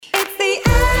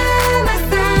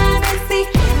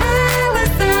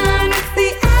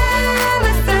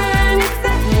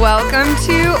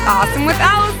Awesome with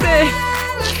Allison.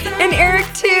 And Eric,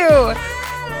 too.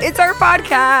 It's our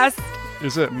podcast.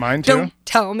 Is it mine, too? Don't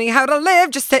tell me how to live,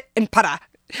 just sit and para.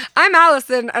 I'm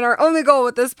Allison, and our only goal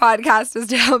with this podcast is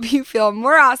to help you feel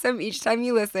more awesome each time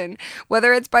you listen.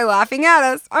 Whether it's by laughing at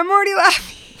us, I'm already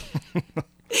laughing.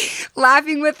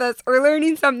 Laughing with us or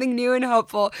learning something new and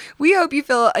helpful, we hope you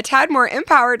feel a tad more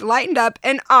empowered, lightened up,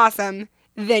 and awesome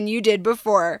than you did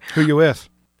before. Who you with?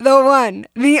 The one,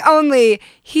 the only.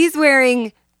 He's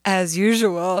wearing, as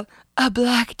usual, a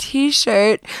black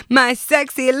t-shirt. My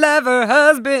sexy lover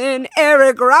husband,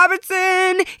 Eric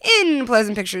Robertson, in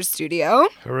Pleasant Pictures Studio.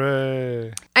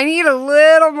 Hooray. I need a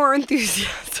little more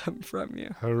enthusiasm from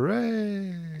you.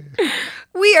 Hooray.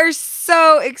 We are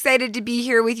so excited to be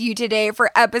here with you today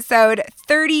for episode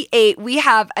 38. We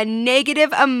have a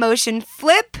negative emotion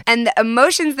flip, and the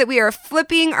emotions that we are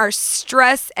flipping are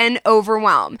stress and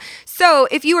overwhelm. So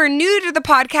if you are new to the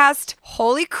podcast,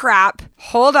 holy crap,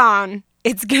 hold on.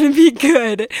 It's going to be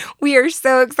good. We are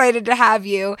so excited to have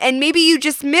you. And maybe you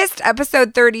just missed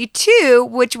episode 32,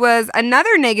 which was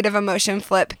another negative emotion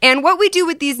flip. And what we do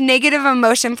with these negative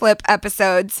emotion flip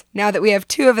episodes, now that we have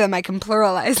two of them, I can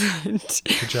pluralize it.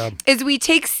 Good job. Is we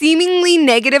take seemingly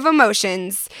negative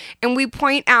emotions and we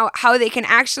point out how they can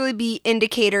actually be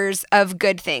indicators of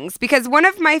good things. Because one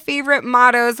of my favorite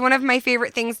mottos, one of my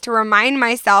favorite things to remind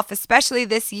myself, especially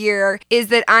this year, is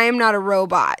that I am not a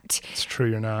robot. It's true,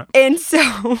 you're not. And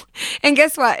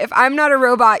guess what? If I'm not a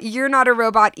robot, you're not a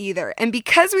robot either. And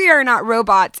because we are not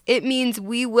robots, it means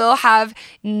we will have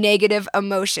negative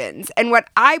emotions. And what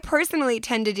I personally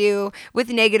tend to do with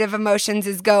negative emotions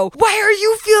is go, why are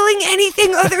you feeling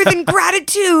anything other than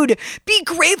gratitude? Be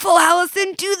grateful,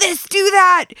 Allison. Do this, do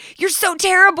that. You're so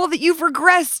terrible that you've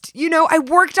regressed. You know, I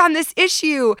worked on this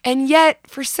issue. And yet,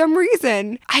 for some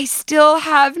reason, I still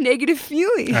have negative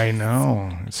feelings. I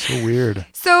know. It's so weird.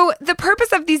 So the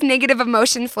purpose of these negative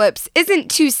emotion flips isn't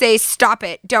to say, stop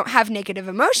it, don't have negative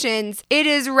emotions. It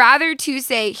is rather to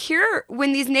say, here,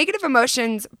 when these negative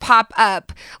emotions pop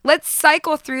up, let's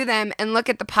cycle through them and look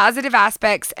at the positive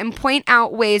aspects and point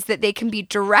out ways that they can be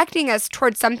directing us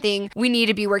towards something we need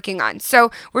to be working on.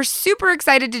 So we're super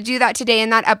excited to do that today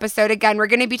in that episode. Again, we're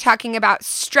going to be talking about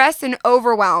stress and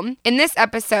overwhelm in this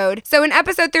episode. So in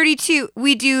episode 32,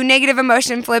 we do negative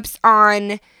emotion flips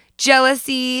on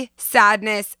jealousy,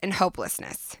 sadness, and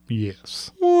hopelessness.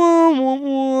 Yes.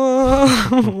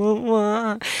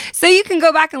 So you can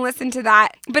go back and listen to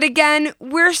that. But again,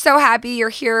 we're so happy you're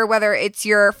here, whether it's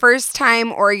your first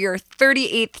time or your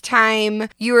 38th time.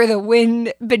 You are the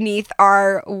wind beneath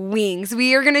our wings.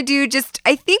 We are going to do just,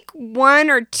 I think,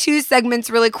 1 or 2 segments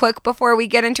really quick before we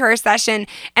get into our session.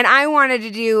 And I wanted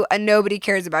to do a nobody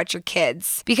cares about your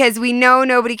kids, because we know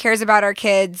nobody cares about our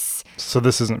kids. So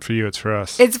this isn't for you, it's for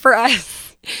us. It's for us.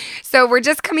 So we're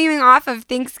just coming off of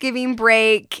Thanksgiving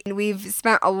break, and we've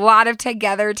spent a lot of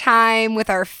together time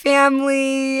with our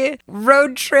family,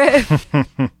 road trip.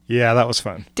 Yeah, that was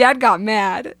fun. Dad got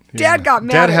mad. Yeah. Dad got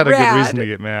mad. Dad had at a Rad. good reason to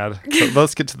get mad. But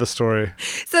let's get to the story.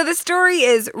 So the story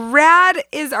is, Rad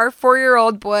is our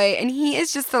 4-year-old boy, and he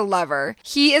is just a lover.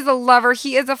 He is a lover.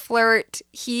 He is a flirt.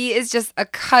 He is just a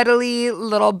cuddly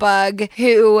little bug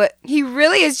who he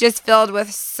really is just filled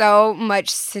with so much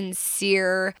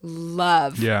sincere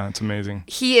love. Yeah, it's amazing.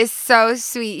 He is so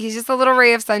sweet. He's just a little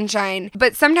ray of sunshine.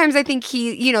 But sometimes I think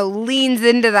he, leans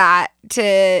into that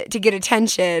to get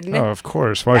attention. Oh, of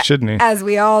course. Why shouldn't he? As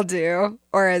we all do,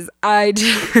 or as I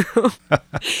do.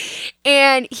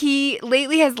 And he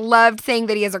lately has loved saying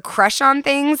that he has a crush on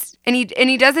things, and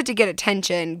he does it to get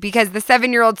attention, because the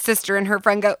 7-year-old sister and her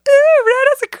friend go, ooh, Rad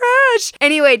has a crush.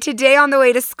 Anyway, today on the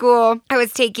way to school, I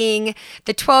was taking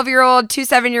the 12-year-old, 2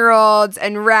 7-year-olds,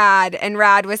 and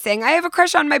Rad was saying, I have a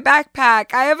crush on my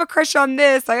backpack. I have a crush on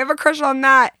this. I have a crush on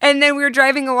that. And then we were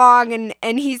driving along,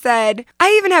 and he said,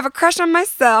 I even have a crush on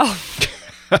myself.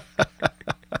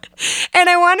 And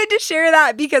I wanted to share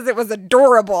that because it was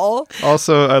adorable.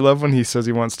 Also, I love when he says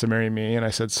he wants to marry me, and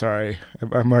I said, sorry,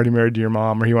 I'm already married to your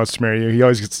mom, or he wants to marry you.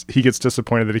 He gets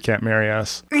disappointed that he can't marry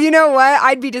us. You know what?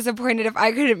 I'd be disappointed if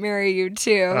I couldn't marry you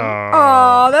too.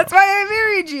 Oh, that's why I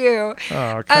married you.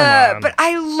 Oh, come on. But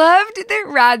I loved that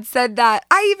Rad said that.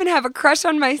 I even have a crush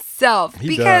on myself. He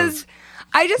because does.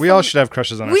 We all should have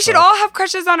crushes on ourselves. We should all have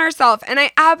crushes on ourselves. And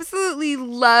I absolutely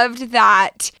loved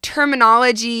that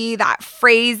terminology, that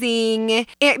phrasing.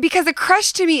 Because a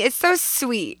crush to me is so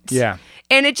sweet. Yeah.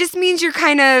 And it just means you're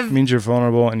kind of... It means you're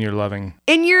vulnerable and you're loving.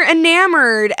 And you're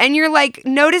enamored and you're like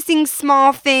noticing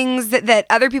small things that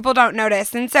other people don't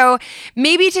notice. And so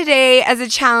maybe today as a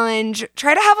challenge,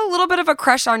 try to have a little bit of a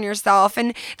crush on yourself.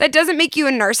 And that doesn't make you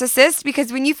a narcissist,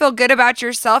 because when you feel good about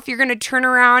yourself, you're going to turn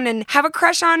around and have a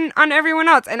crush on everyone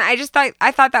everyone else. And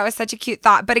I thought that was such a cute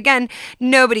thought. But again,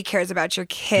 nobody cares about your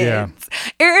kids. Yeah.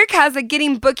 Eric has a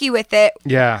getting booky with it.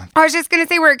 Yeah. I was just going to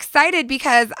say we're excited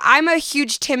because I'm a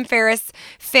huge Tim Ferriss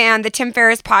fan. The Tim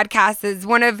Ferriss podcast is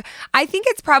I think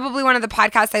it's probably one of the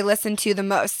podcasts I listen to the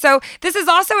most. So this is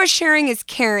also a sharing is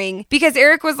caring, because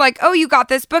Eric was like, oh, you got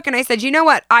this book. And I said, you know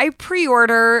what? I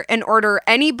pre-order and order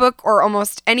any book or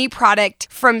almost any product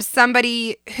from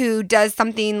somebody who does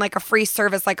something like a free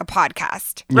service, like a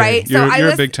podcast, right?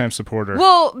 You're a big time supporter.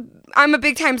 Well, I'm a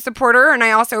big time supporter, and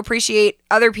I also appreciate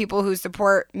other people who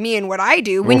support me and what I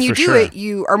do. When you do it,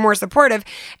 you are more supportive.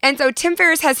 And so Tim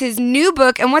Ferriss has his new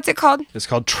book, and what's it called? It's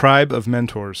called Tribe of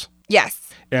Mentors. Yes.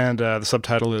 And the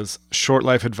subtitle is Short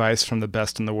Life Advice from the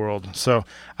Best in the World. So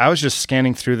I was just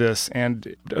scanning through this,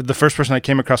 and the first person I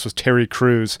came across was Terry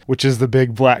Crews, which is the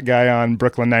big black guy on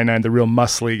Brooklyn Nine-Nine, the real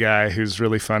muscly guy who's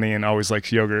really funny and always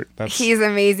likes yogurt. He's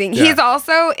amazing. Yeah. He's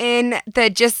also in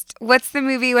what's the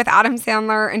movie with Adam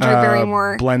Sandler and Drew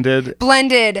Barrymore?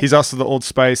 Blended. He's also the Old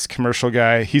Spice commercial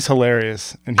guy. He's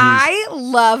hilarious. And I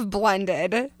love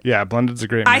Blended. Yeah, Blended's a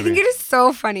great movie. I think it is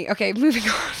so funny. Okay, moving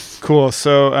on. Cool.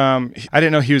 So I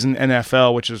didn't know he was in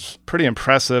NFL, which is pretty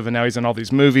impressive, and now he's in all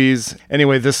these movies.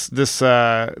 Anyway, this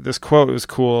quote was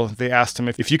cool. They asked him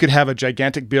if you could have a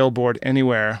gigantic billboard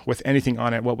anywhere with anything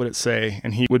on it, what would it say?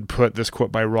 And he would put this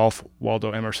quote by Ralph Waldo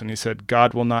Emerson. He said,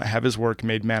 "God will not have his work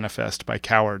made manifest by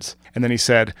cowards." And then he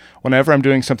said, "Whenever I'm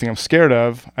doing something I'm scared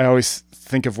of, I always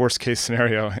think of worst case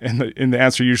scenario, and the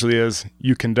answer usually is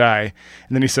you can die."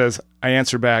 And then he says, I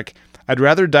answer back, "I'd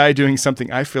rather die doing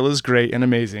something I feel is great and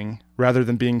amazing rather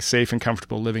than being safe and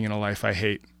comfortable living in a life I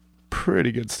hate."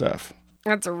 Pretty good stuff.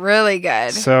 That's really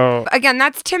good. So again,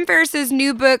 that's Tim Ferriss's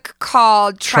new book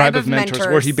called Tribe of Mentors,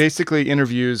 where he basically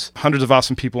interviews hundreds of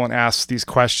awesome people and asks these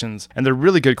questions. And they're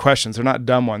really good questions. They're not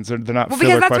dumb ones. They're not filler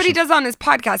because that's questions. what he does on his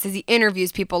podcast is he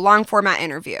interviews people, long format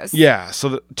interviews. Yeah,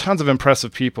 so tons of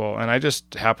impressive people. And I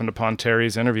just happened upon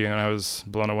Terry's interview and I was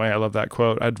blown away. I love that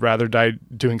quote. I'd rather die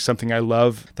doing something I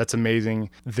love that's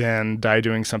amazing than die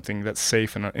doing something that's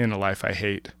safe in a life I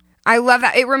hate. I love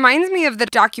that. It reminds me of the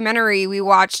documentary we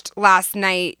watched last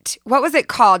night. What was it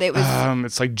called? It was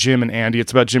it's like Jim and Andy.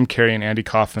 It's about Jim Carrey and Andy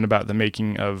Kaufman about the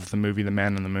making of the movie The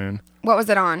Man in the Moon. What was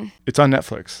it on? It's on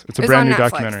Netflix. It's a brand new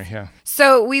documentary, yeah.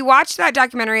 So we watched that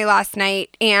documentary last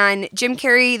night, and Jim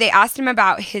Carrey, they asked him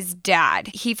about his dad.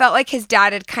 He felt like his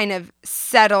dad had kind of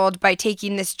settled by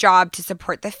taking this job to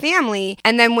support the family,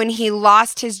 and then when he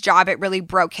lost his job, it really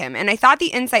broke him. And I thought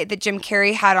the insight that Jim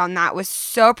Carrey had on that was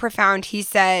so profound. He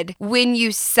said, when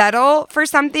you settle for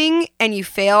something and you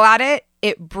fail at it,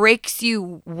 it breaks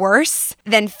you worse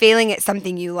than failing at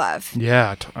something you love.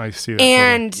 Yeah, I see that.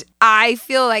 And I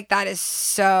feel like that is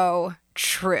so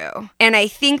true. And I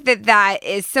think that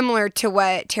is similar to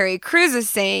what Terry Crews is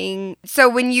saying. So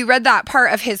when you read that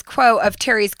part of his quote, of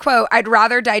Terry's quote, I'd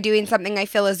rather die doing something I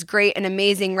feel is great and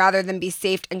amazing rather than be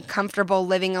safe and comfortable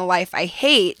living a life I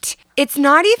hate. It's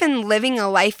not even living a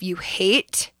life you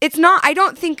hate. I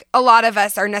don't think a lot of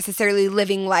us are necessarily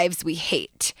living lives we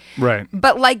hate. Right.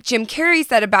 But like Jim Carrey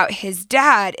said about his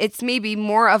dad, it's maybe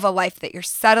more of a life that you're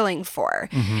settling for.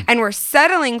 Mm-hmm. And we're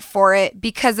settling for it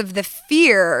because of the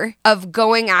fear of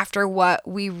going after what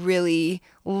we really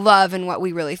love and what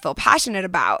we really feel passionate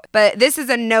about. But this is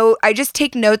a note. I just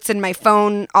take notes in my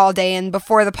phone all day, and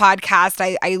before the podcast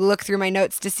I look through my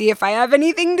notes to see if I have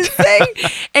anything to say.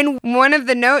 And one of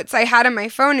the notes I had on my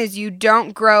phone is you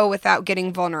don't grow without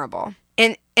getting vulnerable.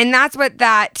 And that's what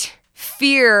that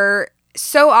fear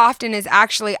so often is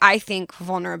actually, I think,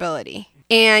 vulnerability.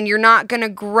 And you're not going to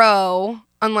grow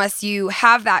unless you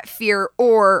have that fear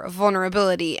or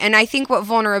vulnerability. And I think what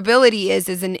vulnerability is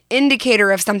an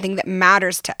indicator of something that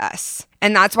matters to us.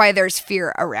 And that's why there's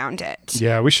fear around it.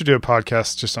 Yeah, we should do a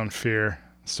podcast just on fear.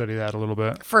 Study that a little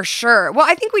bit. For sure. Well,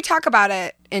 I think we talk about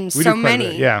it in so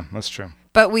many. Yeah, that's true.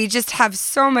 But we just have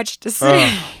so much to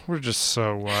say. We're just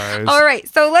so wise. All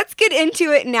right, so let's get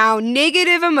into it now.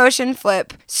 Negative emotion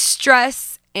flip,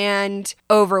 stress and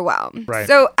overwhelm. Right.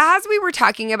 So as we were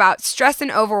talking about stress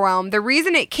and overwhelm, the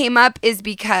reason it came up is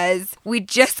because we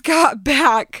just got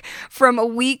back from a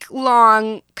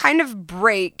week-long kind of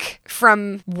break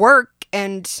from work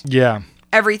and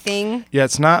everything. Yeah,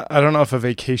 it's not, I don't know if a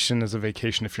vacation is a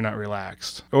vacation if you're not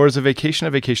relaxed. Or is a vacation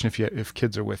if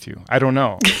kids are with you? I don't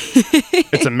know.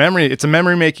 It's a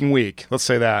memory making week. Let's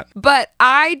say that. But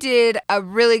I did a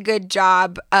really good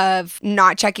job of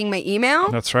not checking my email.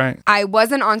 That's right. I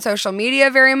wasn't on social media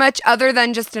very much, other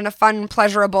than just in a fun,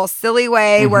 pleasurable, silly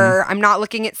way where I'm not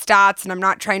looking at stats and I'm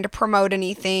not trying to promote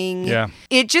anything. Yeah.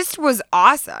 It just was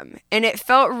awesome. And it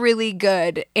felt really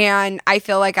good. And I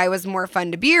feel like I was more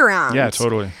fun to be around. Yeah,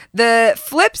 Totally. The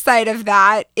flip side of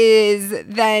that is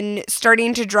then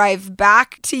starting to drive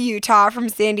back to Utah from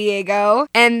San Diego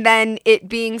and then it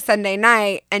being Sunday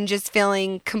night and just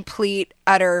feeling complete,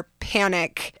 utter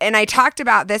panic. And I talked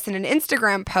about this in an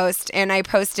Instagram post and I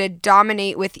posted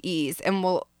dominate with ease, and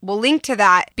we'll link to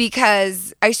that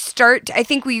because I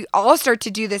think we all start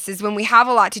to do this is when we have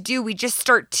a lot to do, we just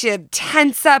start to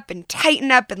tense up and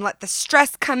tighten up and let the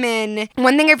stress come in.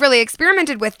 One thing I've really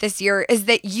experimented with this year is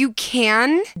that you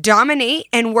can dominate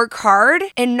and work hard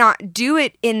and not do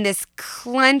it in this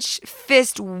clench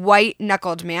fist, white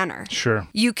knuckled manner. Sure.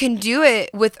 You can do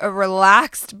it with a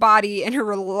relaxed body and a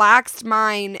relaxed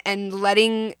mind and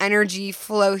letting energy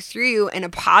flow through in a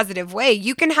positive way.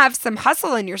 You can have some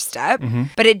hustle in your step,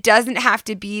 but it doesn't have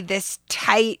to be this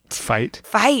tight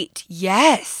fight.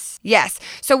 Yes.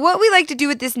 So what we like to do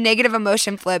with this negative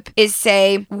emotion flip is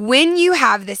say, when you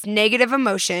have this negative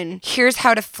emotion, here's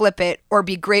how to flip it or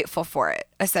be grateful for it,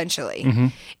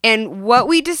 essentially. And what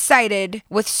we decided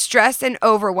with stress and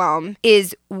overwhelm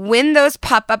is when those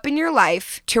pop up in your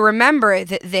life to remember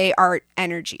that they are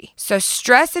energy. So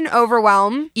stress and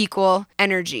overwhelm equal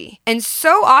energy. And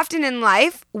so often in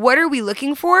life, what are we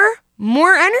looking for?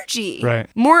 More energy, right?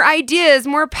 More ideas,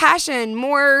 more passion,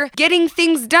 more getting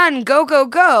things done, go, go,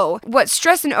 go. What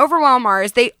stress and overwhelm are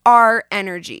is they are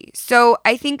energy. So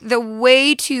I think the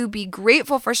way to be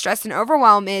grateful for stress and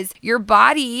overwhelm is your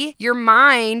body, your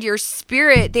mind, your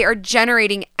spirit, they are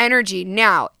generating energy.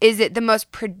 Now, is it the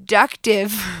most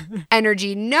productive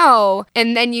energy? No.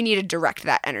 And then you need to direct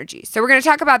that energy. So we're going to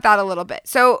talk about that a little bit.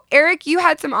 So Eric, you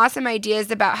had some awesome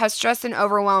ideas about how stress and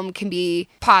overwhelm can be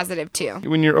positive too.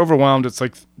 When you're overwhelmed, it's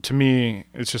like, to me,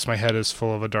 it's just my head is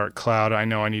full of a dark cloud. I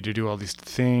know I need to do all these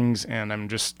things and I'm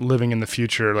just living in the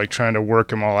future, like trying to work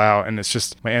them all out. And it's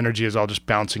just, my energy is all just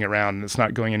bouncing around and it's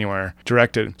not going anywhere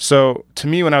directed. So to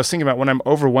me, when I was thinking about when I'm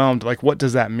overwhelmed, like what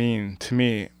does that mean to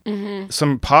me?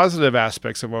 Some positive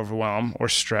aspects of overwhelm or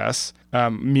stress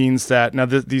means that, now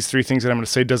these three things that I'm going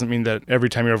to say doesn't mean that every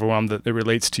time you're overwhelmed that it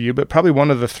relates to you, but probably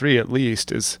one of the three at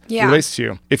least relates to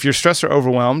you. If you're stressed or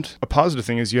overwhelmed, a positive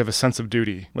thing is you have a sense of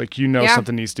duty. Like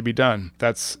something needs to be done.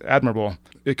 That's admirable.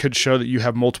 It could show that you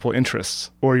have multiple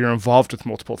interests or you're involved with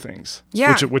multiple things,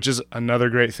 which is another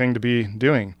great thing to be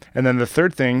doing. And then the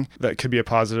third thing that could be a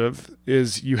positive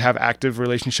is you have active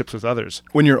relationships with others.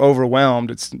 When you're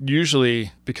overwhelmed, it's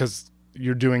usually because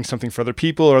you're doing something for other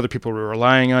people or other people are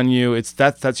relying on you.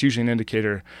 That's usually an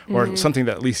indicator or something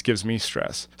that at least gives me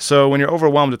stress. So when you're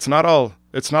overwhelmed, it's not all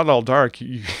dark.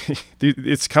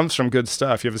 It comes from good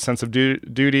stuff. You have a sense of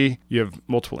duty, you have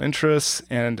multiple interests,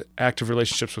 and active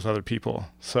relationships with other people.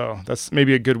 So that's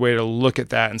maybe a good way to look at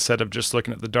that instead of just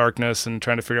looking at the darkness and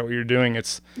trying to figure out what you're doing.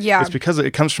 It's because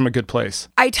it comes from a good place.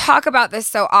 I talk about this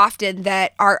so often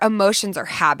that our emotions are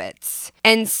habits.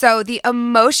 And so the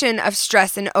emotion of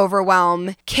stress and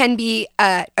overwhelm can be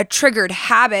a triggered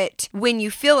habit when you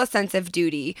feel a sense of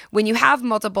duty, when you have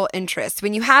multiple interests,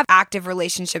 when you have active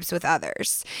relationships with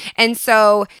others. And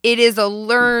so it is a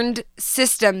learned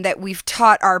system that we've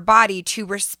taught our body to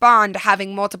respond to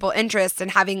having multiple interests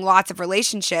and having lots of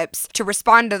relationships, to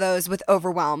respond to those with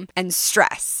overwhelm and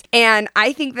stress. And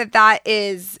I think that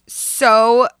is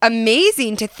so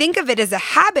amazing to think of it as a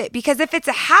habit, because if it's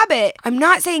a habit, I'm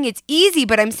not saying it's easy,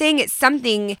 but I'm saying it's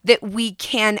something that we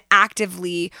can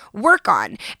actively work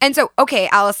on. And so, okay,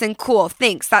 Allison, cool,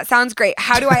 thanks. That sounds great.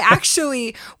 How do I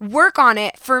actually work on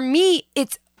it? For me,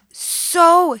 it's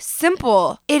so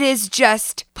simple. It is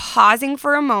just pausing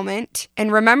for a moment and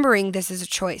remembering this is a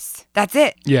choice. That's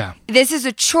it. Yeah. This is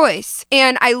a choice.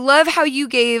 And I love how you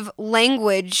gave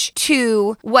language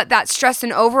to what that stress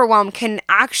and overwhelm can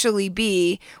actually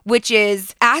be, which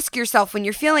is ask yourself when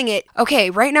you're feeling it, okay,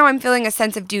 right now I'm feeling a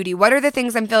sense of duty. What are the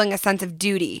things I'm feeling a sense of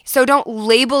duty? So don't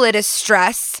label it as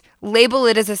stress. Label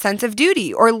it as a sense of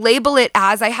duty, or label it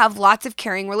as I have lots of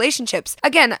caring relationships.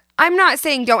 Again, I'm not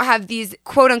saying don't have these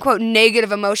quote unquote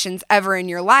negative emotions ever in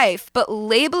your life, but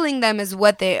labeling them as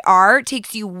what they are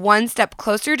takes you one step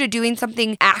closer to doing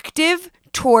something active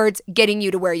towards getting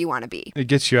you to where you want to be. It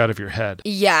gets you out of your head.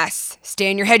 Yes. Stay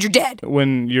in your head, you're dead.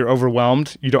 When you're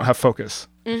overwhelmed, you don't have focus.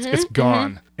 It's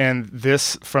gone. And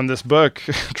from this book,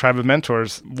 Tribe of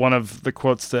Mentors, one of the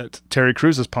quotes that Terry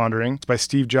Crews is pondering is by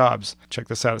Steve Jobs. Check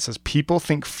this out. It says, people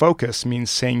think focus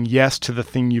means saying yes to the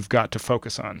thing you've got to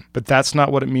focus on. But that's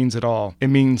not what it means at all. It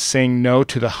means saying no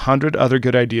to the 100 other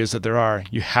good ideas that there are.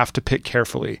 You have to pick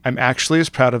carefully. I'm actually as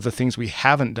proud of the things we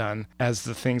haven't done as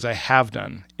the things I have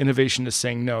done. Innovation is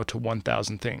saying no to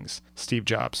 1,000 things. Steve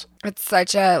Jobs. It's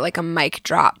such a mic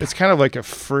drop. It's kind of like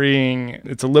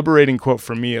it's a liberating quote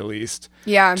for me, at least.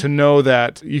 Yeah. To know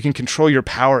that you can control your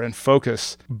power and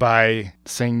focus by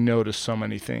saying no to so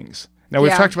many things. Now,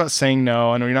 we've talked about saying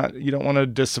no, and you don't want to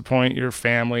disappoint your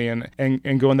family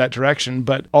and go in that direction,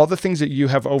 but all the things that you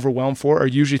have overwhelmed for are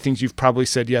usually things you've probably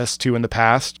said yes to in the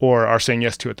past or are saying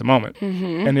yes to at the moment.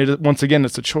 Mm-hmm. And once again,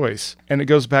 it's a choice. And it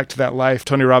goes back to that life.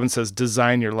 Tony Robbins says,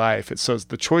 design your life. It says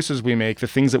the choices we make, the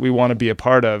things that we want to be a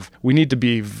part of, we need to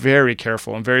be very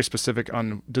careful and very specific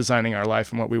on designing our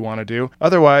life and what we want to do.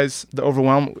 Otherwise, the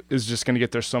overwhelm is just going to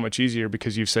get there so much easier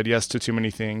because you've said yes to too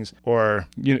many things, or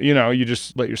you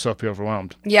just let yourself be overwhelmed.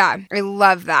 Yeah, I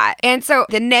love that. And so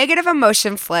the negative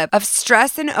emotion flip of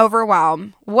stress and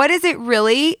overwhelm, what is it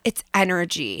really? It's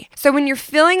energy. So when you're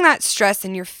feeling that stress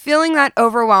and you're feeling that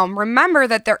overwhelm, remember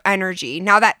that they're energy.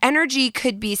 Now that energy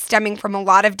could be stemming from a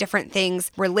lot of different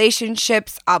things,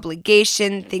 relationships,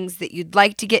 obligation, things that you'd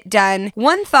like to get done.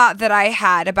 One thought that I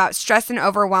had about stress and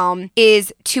overwhelm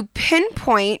is to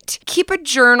pinpoint, keep a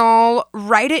journal,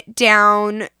 write it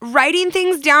down. Writing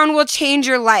things down will change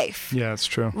your life. Yeah, that's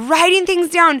true. Writing things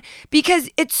down, because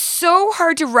it's so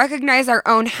hard to recognize our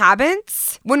own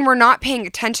habits when we're not paying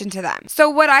attention to them. So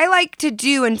what I like to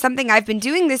do, and something I've been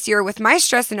doing this year with my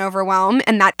stress and overwhelm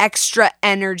and that extra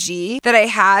energy that I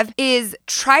have, is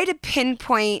try to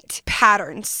pinpoint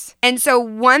patterns. And so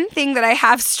one thing that I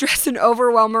have stress and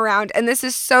overwhelm around, and this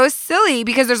is so silly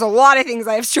because there's a lot of things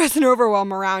I have stress and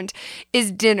overwhelm around, is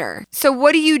dinner. So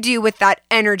what do you do with that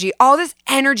energy? All this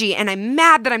energy, and I'm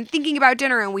mad that I'm thinking about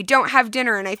dinner and we don't have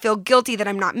dinner, and I feel guilty that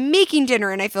I'm not making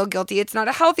dinner, and I feel guilty it's not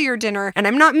a healthier dinner, and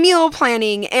I'm not meal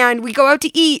planning, and we go out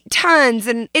to eat tons,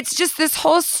 and it's just this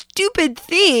whole stupid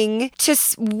thing to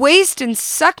waste and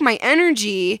suck my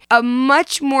energy. A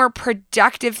much more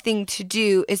productive thing to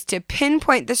do is to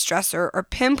pinpoint the stressor or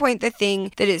pinpoint the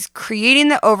thing that is creating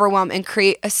the overwhelm and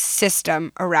create a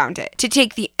system around it. To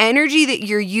take the energy that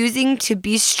you're using to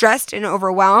be stressed and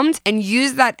overwhelmed and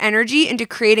use that energy into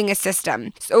creating a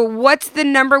system. So what's the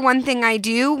number one thing I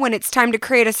do when it's time to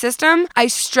create a system? I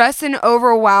stress and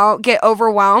get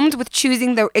overwhelmed with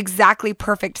choosing the exactly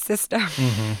perfect system.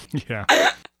 Mm-hmm. Yeah.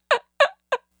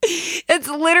 It's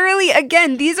literally,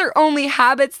 again, these are only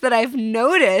habits that I've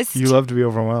noticed. You love to be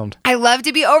overwhelmed. I love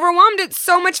to be overwhelmed. It's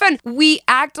so much fun. We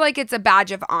act like it's a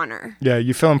badge of honor. Yeah,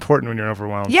 you feel important when you're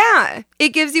overwhelmed. Yeah. It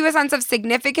gives you a sense of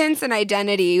significance and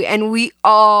identity, and we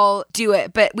all do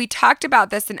it. But we talked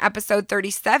about this in episode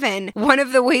 37. One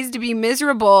of the ways to be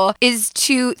miserable is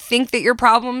to think that your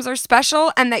problems are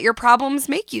special and that your problems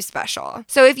make you special.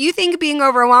 So if you think being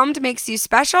overwhelmed makes you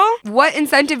special, what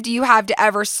incentive do you have to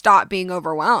ever stop being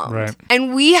overwhelmed? Right.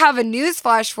 And we have a news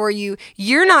flash for you.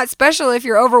 You're not special if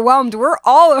you're overwhelmed. We're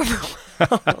all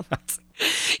overwhelmed.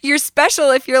 You're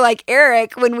special if you're like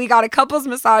Eric. When we got a couples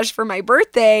massage for my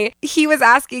birthday, he was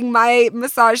asking my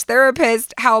massage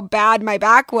therapist how bad my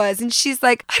back was. And she's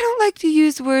like, I don't like to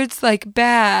use words like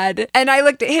bad. And I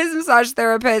looked at his massage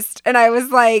therapist and I was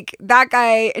like, that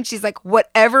guy. And she's like,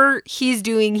 whatever he's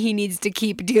doing, he needs to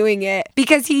keep doing it,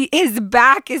 because his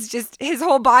back is just, his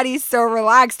whole body is so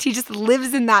relaxed. He just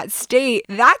lives in that state.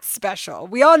 That's special.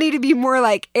 We all need to be more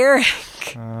like Eric.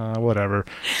 Whatever.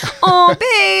 Oh,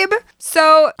 babe.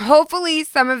 So hopefully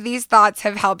some of these thoughts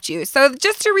have helped you. So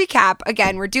just to recap,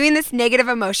 again, we're doing this negative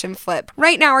emotion flip.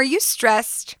 Right now, are you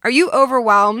stressed? Are you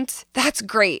overwhelmed? That's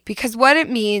great, because what it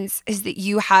means is that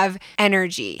you have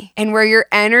energy, and where your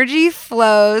energy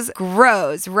flows,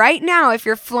 grows. Right now, if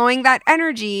you're flowing that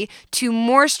energy to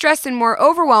more stress and more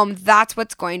overwhelm, that's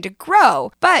what's going to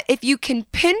grow. But if you can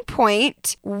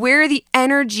pinpoint where the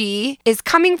energy is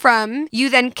coming from, you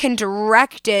then can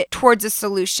direct it towards a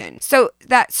solution. So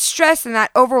that stress and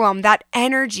that overwhelm, that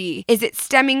energy, is it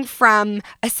stemming from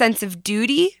a sense of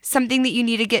duty, something that you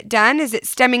need to get done? Is it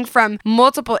stemming from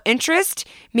multiple interest?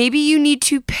 Maybe you need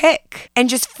to pick and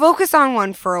just focus on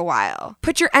one for a while.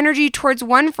 Put your energy towards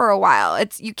one for a while.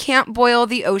 You can't boil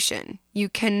the ocean. You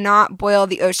cannot boil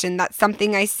the ocean. That's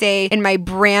something I say in my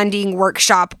branding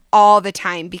workshop all the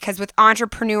time, because with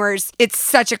entrepreneurs, it's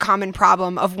such a common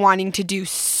problem of wanting to do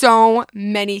so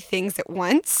many things at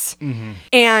once. Mm-hmm.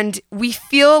 And we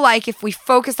feel like if we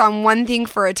focus on one thing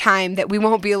for a time, that we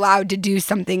won't be allowed to do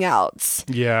something else.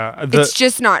 Yeah. It's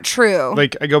just not true.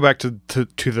 Like, I go back to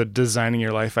the designing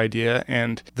your life idea,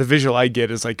 and the visual I get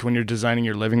is like when you're designing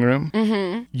your living room,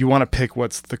 mm-hmm. you want to pick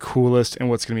what's the coolest and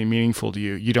what's going to be meaningful to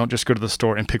you. You don't just go to to the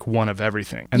store and pick one of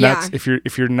everything. And Yeah. that's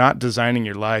if you're not designing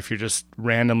your life, you're just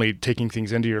randomly taking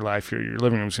things into your life, your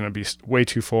living room's going to be way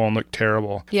too full and look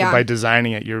terrible. Yeah. But by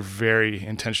designing it, you're very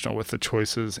intentional with the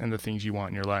choices and the things you want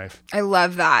in your life. I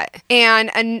love that.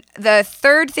 And the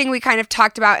third thing we kind of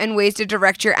talked about in ways to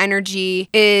direct your energy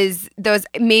is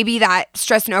maybe that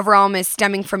stress and overwhelm is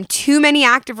stemming from too many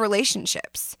active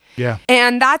relationships. Yeah.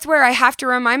 And that's where I have to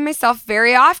remind myself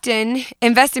very often,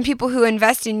 invest in people who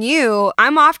invest in you.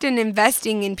 I'm often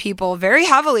investing in people very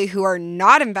heavily who are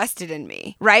not invested in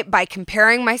me, right? By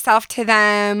comparing myself to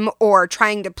them or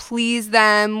trying to please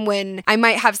them when I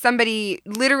might have somebody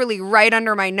literally right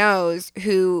under my nose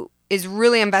who is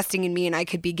really investing in me and I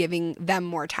could be giving them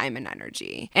more time and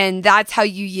energy. And that's how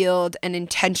you yield an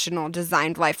intentional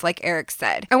designed life, like Eric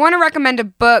said. I want to recommend a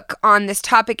book on this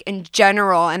topic in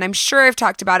general, and I'm sure I've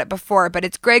talked about it before, but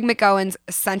it's Greg McKeown's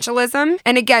Essentialism.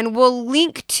 And again, we'll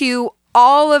link to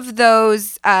all of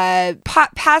those past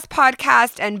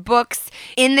podcasts and books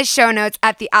in the show notes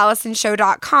at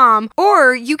theallisonshow.com,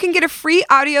 or you can get a free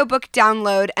audiobook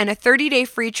download and a 30-day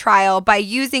free trial by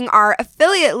using our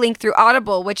affiliate link through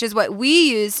Audible, which is what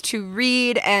we use to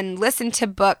read and listen to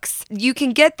books. You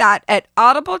can get that at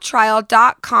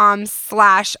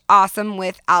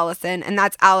audibletrial.com/awesomewithallison, and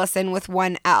that's Allison with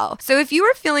one L. So if you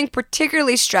are feeling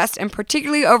particularly stressed and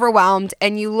particularly overwhelmed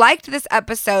and you liked this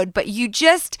episode, but you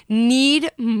just need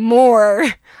more,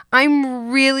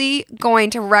 I'm really going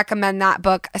to recommend that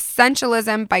book,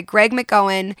 Essentialism by Greg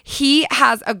McKeown. He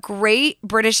has a great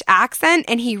British accent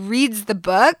and he reads the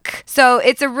book. So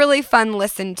it's a really fun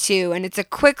listen too. And it's a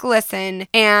quick listen.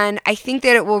 And I think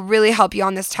that it will really help you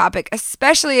on this topic,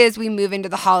 especially as we move into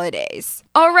the holidays.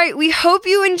 All right. We hope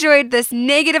you enjoyed this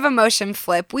negative emotion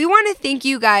flip. We want to thank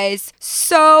you guys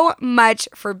so much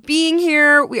for being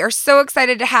here. We are so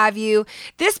excited to have you.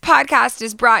 This podcast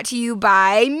is brought to you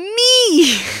by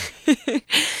me.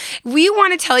 We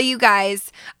want to tell you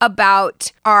guys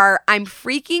about our I'm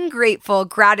freaking grateful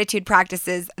gratitude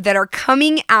practices that are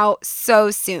coming out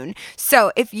so soon.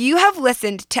 So if you have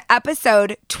listened to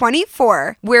episode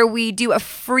 24, where we do a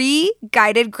free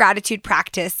guided gratitude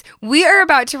practice, we are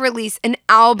about to release an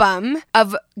album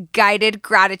of guided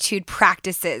gratitude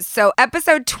practices. So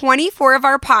episode 24 of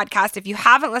our podcast, if you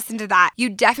haven't listened to that, you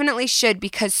definitely should,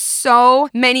 because so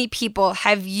many people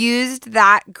have used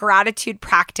that gratitude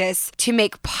practice to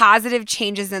make positive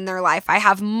changes in their life. I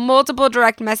have multiple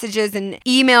direct messages and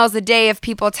emails a day of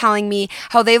people telling me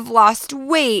how they've lost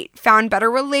weight, found better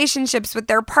relationships with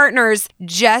their partners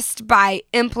just by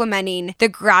implementing the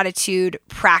gratitude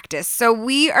practice. So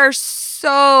we are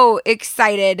so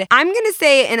excited. I'm going to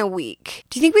say in a week.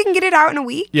 Do you think we can get it out in a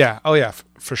week? Yeah. Oh, yeah.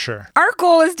 For sure. Our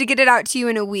goal is to get it out to you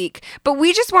in a week, but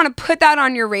we just want to put that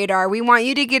on your radar. We want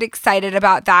you to get excited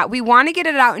about that. We want to get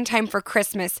it out in time for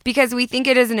Christmas because we think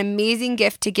it is an amazing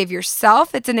gift to give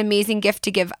yourself. It's an amazing gift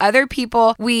to give other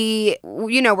people. We're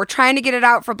trying to get it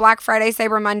out for Black Friday,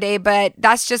 Cyber Monday, but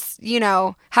that's just,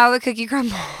 how the cookie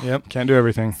crumbles. Yep. Can't do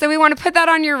everything. So we want to put that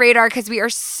on your radar because we are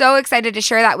so excited to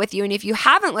share that with you. And if you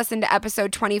haven't listened to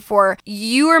episode 24,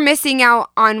 you are missing out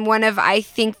on one of, I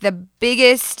think, the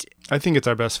biggest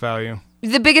value.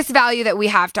 The biggest value that we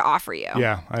have to offer you.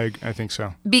 Yeah, I think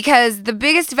so. Because the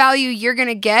biggest value you're going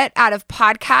to get out of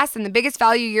podcasts and the biggest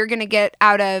value you're going to get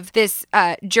out of this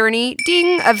journey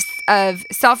of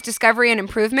self-discovery and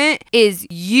improvement is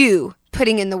you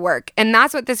putting in the work. And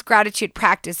that's what this gratitude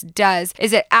practice does,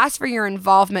 is it asks for your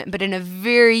involvement, but in a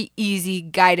very easy,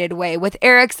 guided way with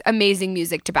Eric's amazing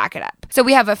music to back it up. So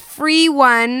we have a free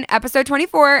one, episode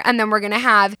 24, and then we're going to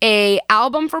have a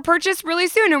album for purchase really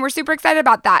soon, and we're super excited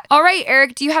about that. All right,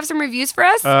 Eric, do you have some reviews for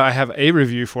us? I have a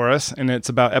review for us, and it's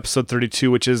about episode 32,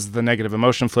 which is the negative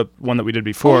emotion flip one that we did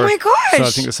before. Oh my gosh! So I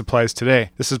think this applies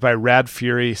today. This is by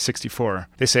RadFury64.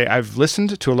 They say, I've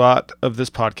listened to a lot of this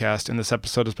podcast, and this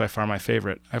episode is by far my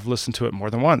favorite. I've listened to it more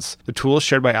than once. The tools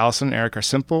shared by Allison and Eric are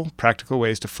simple, practical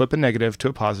ways to flip a negative to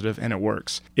a positive, and it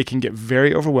works. It can get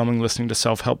very overwhelming listening to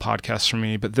self-help podcasts for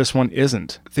me, but this one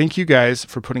isn't. Thank you guys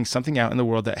for putting something out in the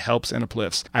world that helps and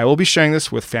uplifts. I will be sharing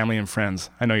this with family and friends.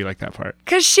 I know you like that part.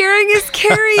 Because sharing is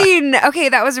caring. Okay,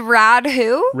 that was Rad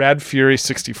who?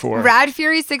 RadFury64.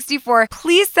 RadFury64.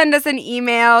 Please send us an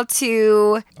email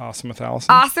to Awesome with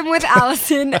Allison.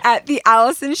 Awesomewithallison at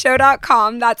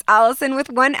theallisonshow.com. That's Allison with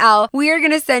one L. we are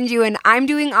going to send you an I'm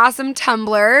Doing Awesome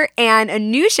tumbler and a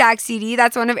New Shack CD.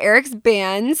 That's one of Eric's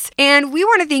bands. And we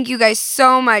want to thank you guys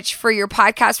so much for your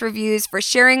podcast reviews, for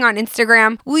sharing on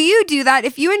Instagram. Will you do that?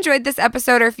 If you enjoyed this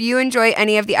episode or if you enjoy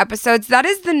any of the episodes, that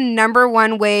is the number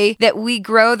one way that we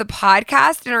grow the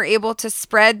podcast and are able to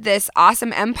spread this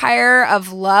awesome empire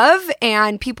of love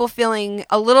and people feeling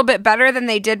a little bit better than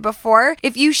they did before.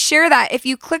 If you share that, if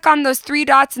you click on those 3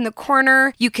 dots in the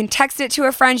corner, you can text it to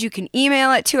a friend, you can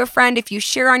email it to a friend. If you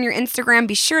share on your Instagram,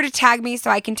 be sure to tag me so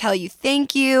I can tell you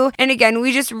thank you. And again,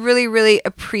 we just really, really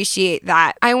appreciate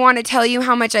that. I want to tell you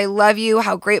how much I love you,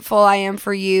 how grateful I am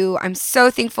for you. I'm so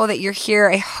thankful that you're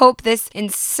here. I hope this in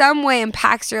some way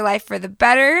impacts your life for the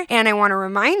better. And I want to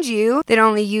remind you that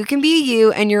only you can be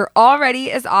you and you're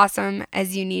already as awesome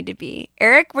as you need to be.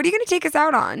 Eric, what are you going to take us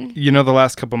out on? You know, the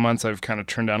last couple months, I've kind of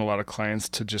turned down a lot of clients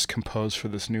to just compose for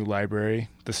this new library,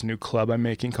 this new club I'm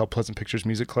making called Pleasant Pictures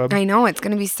Music Club. I know, it's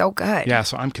going to be so good. Yeah,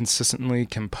 so I'm consistently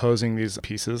composing these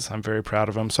pieces. I'm very proud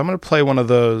of them. So I'm going to play one of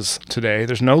those today.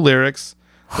 There's no lyrics.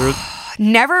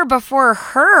 Never before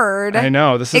heard. I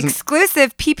know. This is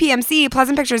exclusive PPMC,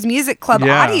 Pleasant Pictures Music Club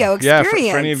audio experience.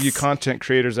 Yeah, for any of you content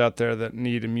creators out there that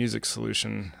need a music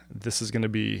solution, this is going to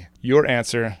be your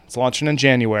answer. It's launching in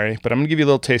January, but I'm going to give you a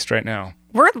little taste right now.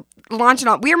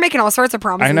 We're making all sorts of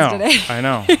promises today. I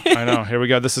know. Here we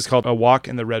go. This is called A Walk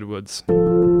in the Redwoods.